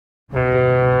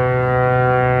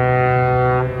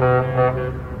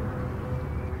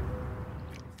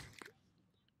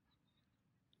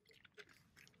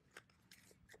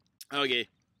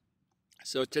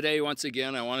So today, once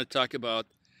again, I want to talk about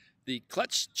the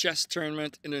Clutch Chess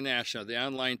Tournament International, the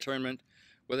online tournament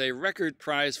with a record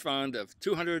prize fund of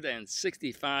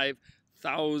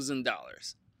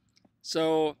 $265,000.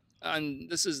 So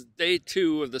this is day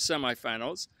 2 of the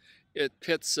semifinals. It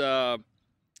pits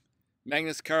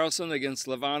Magnus Carlsen against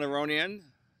Aronian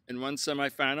in one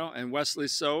semifinal and Wesley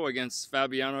So against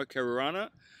Fabiano Caruana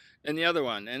in the other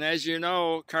one. And as you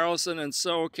know, Carlsen and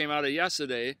So came out of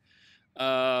yesterday,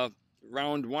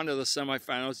 round 1 of the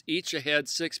semifinals, each ahead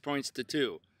 6 points to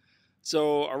 2.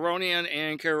 So Aronian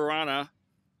and Caruana,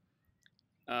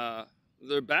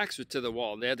 their backs were to the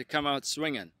wall. They had to come out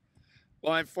swinging.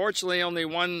 Well, unfortunately, only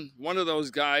one of those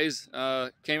guys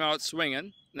came out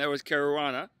swinging, and that was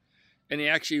Caruana. And he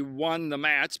actually won the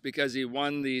match because he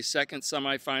won the second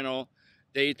semifinal,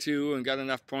 day 2, and got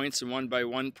enough points and won by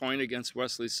 1 point against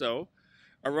Wesley So.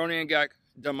 Aronian got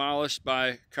demolished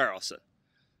by Carlsen.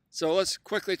 So let's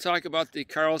quickly talk about the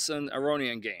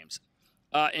Carlsen-Aronian games.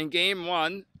 In game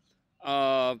 1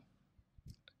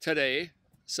 today,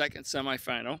 second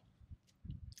semifinal,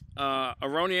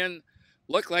 Aronian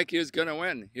looked like he was going to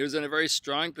win. He was in a very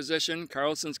strong position.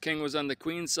 Carlsen's king was on the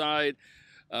queen side,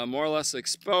 more or less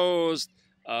exposed,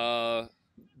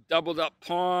 doubled up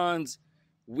pawns,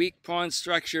 weak pawn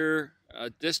structure,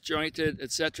 disjointed,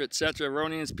 etc., etc.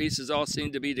 Aronian's pieces all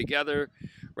seemed to be together,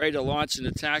 ready to launch an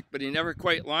attack, but he never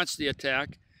quite launched the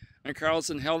attack. And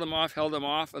Carlsen held him off,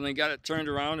 and then got it turned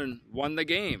around and won the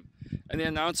game. And the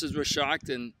announcers were shocked,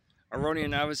 and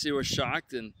Aronian obviously was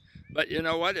shocked. But you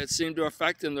know what? It seemed to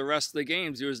affect him the rest of the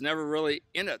games. He was never really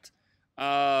in it.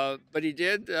 But he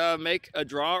did make a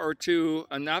draw or two,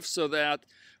 enough so that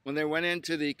when they went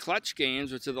into the clutch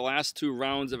games, which are the last 2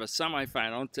 rounds of a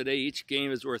semifinal, today each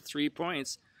game is worth 3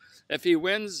 points. If he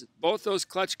wins both those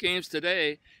clutch games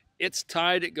today, it's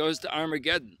tied, it goes to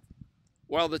Armageddon.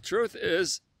 Well, the truth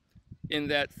is, in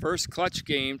that first clutch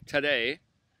game today,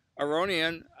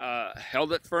 Aronian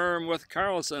held it firm with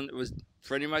Carlsen. It was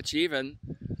pretty much even.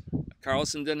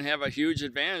 Carlsen didn't have a huge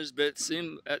advantage, but it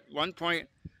seemed at one point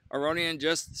Aronian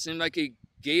just seemed like he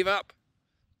gave up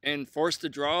and forced a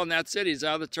draw, and that's it. He's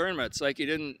out of the tournament. It's like he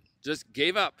didn't, just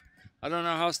gave up. I don't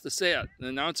know how else to say it. The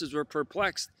announcers were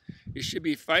perplexed. He should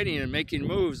be fighting and making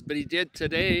moves, but he did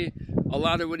today a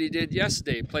lot of what he did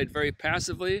yesterday. He played very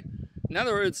passively. In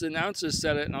other words, the announcers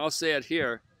said it, and I'll say it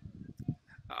here.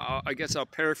 I guess I'll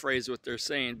paraphrase what they're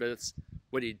saying, but it's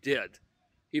what he did.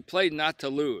 He played not to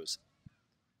lose.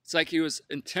 It's like he was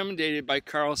intimidated by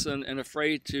Carlsen and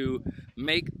afraid to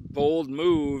make bold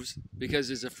moves because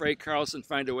he's afraid Carlsen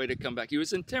find a way to come back. He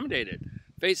was intimidated.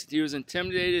 Face it, he was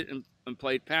intimidated and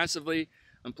played passively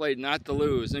and played not to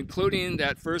lose, including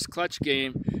that first clutch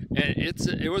game. And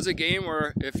it was a game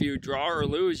where if you draw or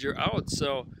lose, you're out.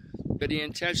 So, but he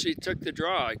intentionally took the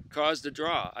draw, caused the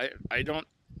draw. I don't,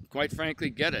 quite frankly,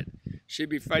 get it. Should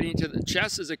be fighting to the,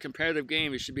 chess is a competitive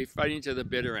game. You should be fighting to the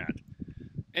bitter end.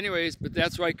 Anyways, but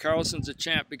that's why Carlsen's a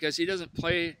champ, because he doesn't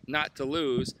play not to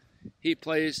lose. He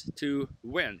plays to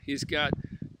win. He's got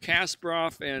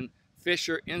Kasparov and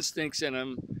Fischer instincts in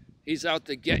him. He's out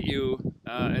to get you,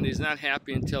 and he's not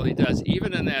happy until he does.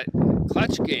 Even in that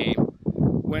clutch game,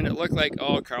 when it looked like,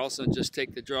 oh, Carlsen just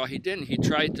take the draw, he didn't. He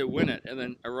tried to win it, and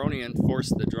then Aronian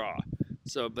forced the draw.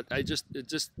 So, but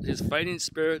his fighting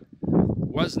spirit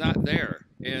was not there.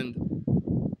 And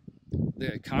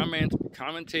the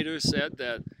commentators said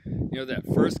that, you know, that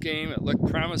first game, it looked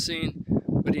promising,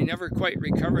 but he never quite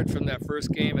recovered from that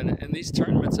first game. And in these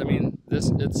tournaments, I mean,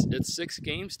 it's 6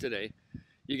 games today.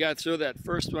 You got to throw that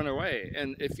first one away.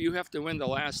 And if you have to win the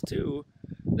last 2,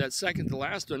 that second to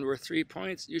last one were 3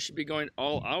 points, you should be going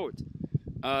all out.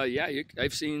 Yeah,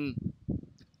 I've seen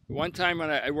one time when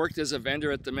I worked as a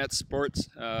vendor at the Met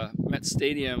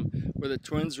Stadium where the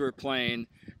Twins were playing,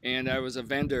 and I was a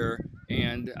vendor,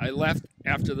 and I left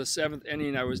after the 7th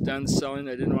inning. I was done selling.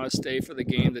 I didn't want to stay for the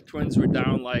game. The Twins were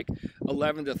down like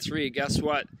 11-3. Guess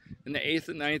what? In the 8th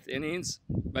and 9th innings,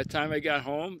 by the time I got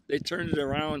home, they turned it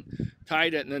around,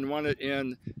 tied it, and then won it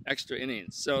in extra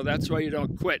innings. So that's why you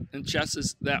don't quit. And chess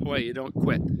is that way. You don't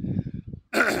quit.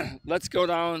 Let's go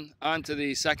down onto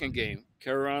the second game,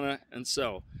 Caruana and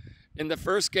So. In the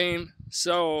first game,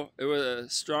 So it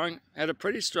was had a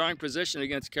pretty strong position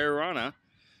against Caruana,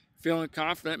 feeling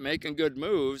confident, making good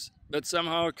moves, but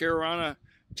somehow Caruana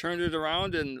turned it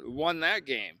around and won that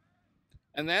game.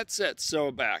 And that set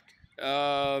So back.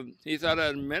 He thought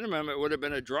at a minimum it would have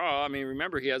been a draw. I mean,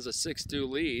 remember, he has a 6-2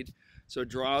 lead, so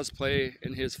draws play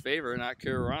in his favor, not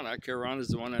Caruana. Caruana is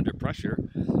the one under pressure.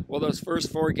 Well, those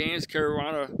first 4 games,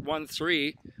 Caruana won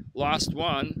 3, lost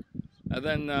 1, and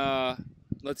then,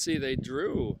 let's see, they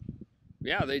drew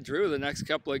yeah, they drew the next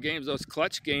couple of games. Those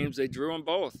clutch games, they drew them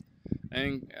both.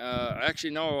 And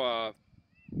actually, no,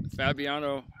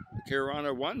 Fabiano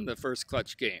Caruana won the first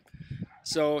clutch game.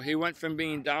 So he went from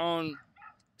being down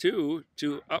 2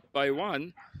 to up by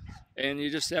 1, and you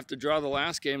just have to draw the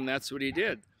last game, and that's what he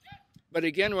did. But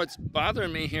again, what's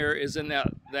bothering me here is in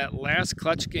that last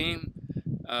clutch game,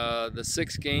 the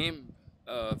sixth game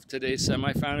of today's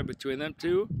semifinal between them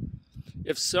two,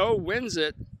 if So wins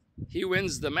it, he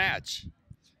wins the match.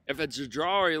 If it's a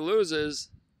draw or he loses,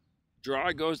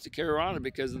 draw goes to Caruana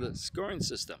because of the scoring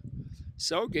system.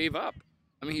 So gave up.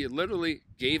 I mean, he literally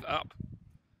gave up,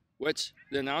 which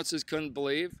the announcers couldn't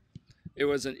believe. It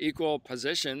was an equal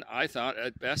position, I thought,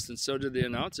 at best, and so did the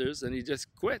announcers, and he just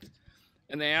quit.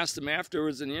 And they asked him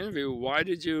afterwards in the interview, why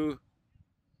did you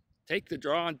take the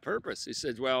draw on purpose? He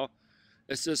said, well,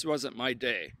 this just wasn't my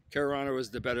day. Caruana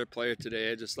was the better player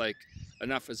today. I just like,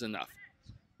 enough is enough.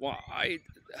 Well,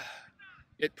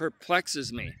 it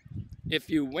perplexes me. If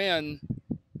you win,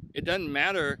 it doesn't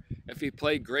matter if he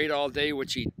played great all day,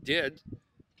 which he did,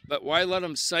 but why let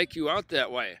him psych you out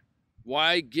that way?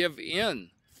 Why give in?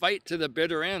 Fight to the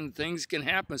bitter end. Things can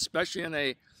happen, especially in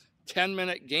a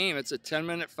 10-minute game. It's a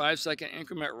 10-minute, 5-second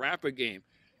increment rapid game.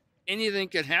 Anything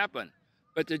can happen.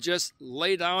 But to just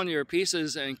lay down your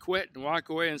pieces and quit and walk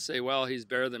away and say, well, he's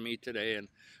better than me today. And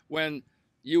when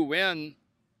you win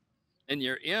and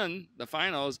you're in the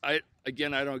finals, I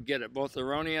don't get it. Both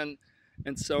Aronian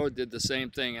and So did the same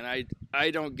thing. And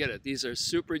I don't get it. These are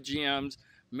super GMs.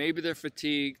 Maybe they're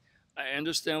fatigued. I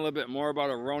understand a little bit more about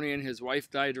Aronian. His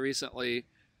wife died recently.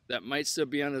 That might still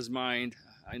be on his mind.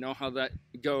 I know how that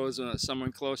goes when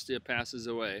someone close to you passes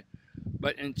away.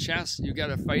 But in chess, you got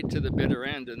to fight to the bitter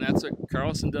end, and that's what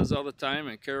Carlsen does all the time,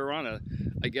 and Caruana.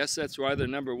 I guess that's why they're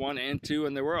number 1 and 2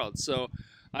 in the world. So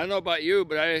I don't know about you,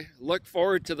 but I look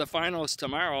forward to the finals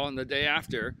tomorrow and the day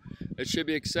after. It should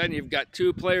be exciting. You've got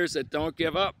 2 players that don't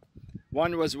give up.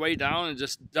 One was way down and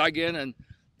just dug in and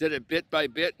did it bit by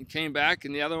bit and came back,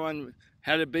 and the other one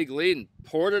had a big lead and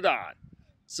poured it on.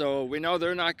 So we know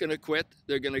they're not going to quit.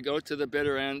 They're going to go to the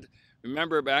bitter end.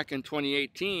 Remember back in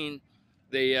 2018,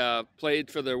 they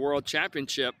played for the World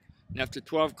Championship, and after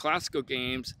 12 classical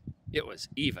games, it was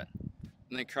even.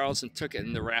 And then Carlsen took it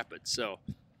in the rapids. So,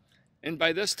 and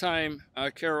by this time,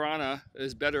 Caruana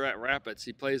is better at rapids.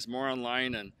 He plays more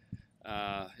online, and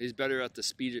he's better at the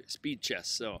speed chess.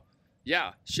 So,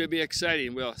 yeah, should be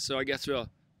exciting. So I guess we'll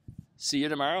see you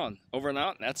tomorrow and over and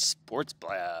out. And that's Sports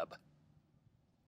Blab.